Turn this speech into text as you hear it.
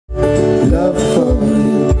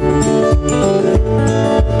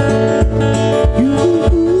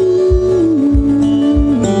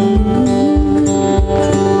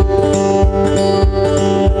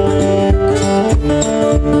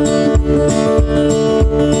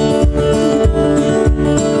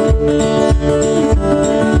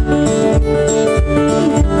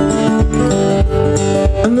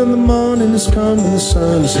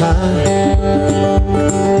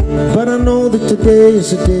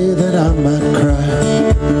is a day that I might cry,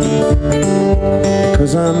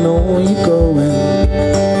 'cause I know you're going,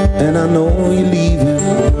 and I know you're leaving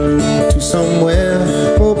to somewhere.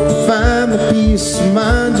 Hope you find the peace of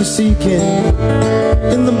mind you're seeking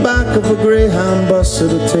in the back of a Greyhound bus.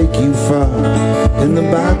 It'll take you far. In the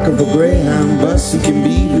back of a Greyhound bus, you can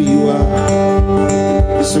be who you are.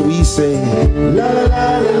 So we say la la la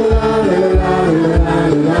la la la la la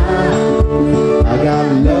la. I got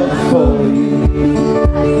love for you,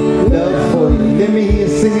 love for you. Let me hear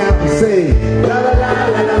you sing out and say la la la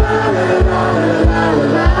la la la la la la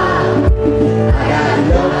la. I got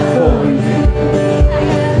love for you,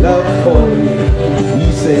 love for you.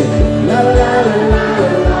 You say la la la la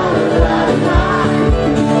la la la la.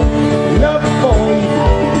 Love for you.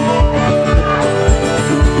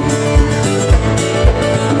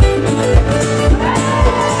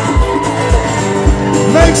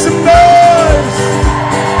 Make some noise.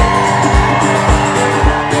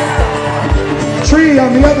 Tree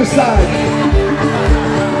on the other side.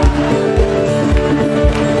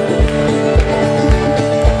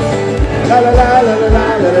 La la la la la la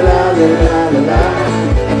la la la la la.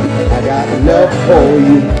 I got love for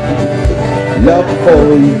you, love for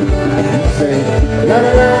you. Say la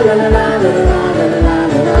la la la la la la la la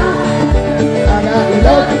la. I got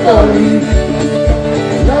love for you,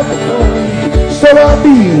 love for you. So I'll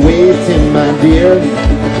be waiting, my dear,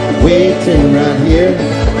 waiting right here,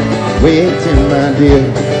 waiting, my dear,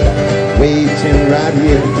 waiting right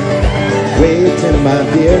here, waiting, my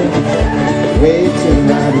dear, waiting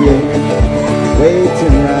right here,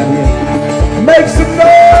 waiting right here. Make some noise!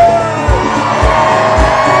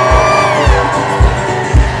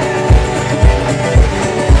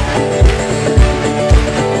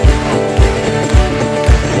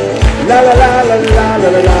 La la la la la la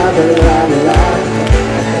la la la la.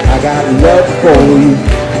 I got love for you,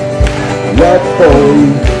 love for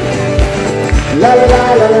you. La la la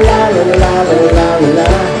la la la la la la la.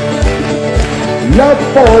 Love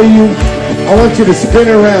for you. I want you to spin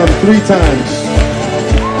around 3 times.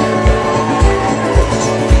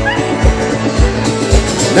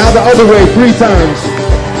 Now the other way 3 times.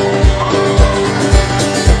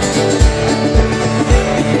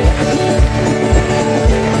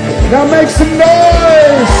 Now make some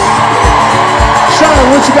noise! Seane,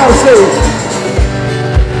 what you gotta say?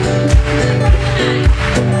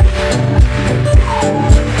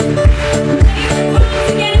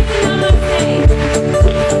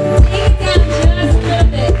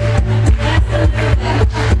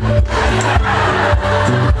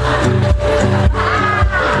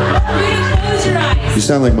 You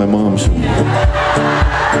sound like my mom. Close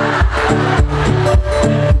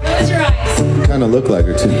your eyes. Kind of look like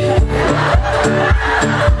her too.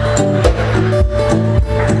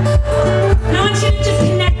 I want you to just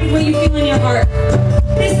connect with what you feel in your heart.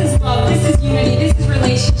 This is love, this is unity, this is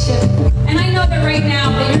relationship. And I know that right now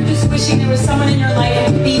that you're just wishing there was someone in your life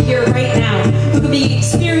who could be here right now, who could be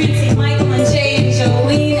experiencing Michael and Jay and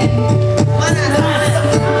Jolene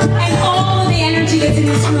and all of the energy that's in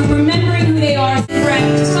this room, remembering who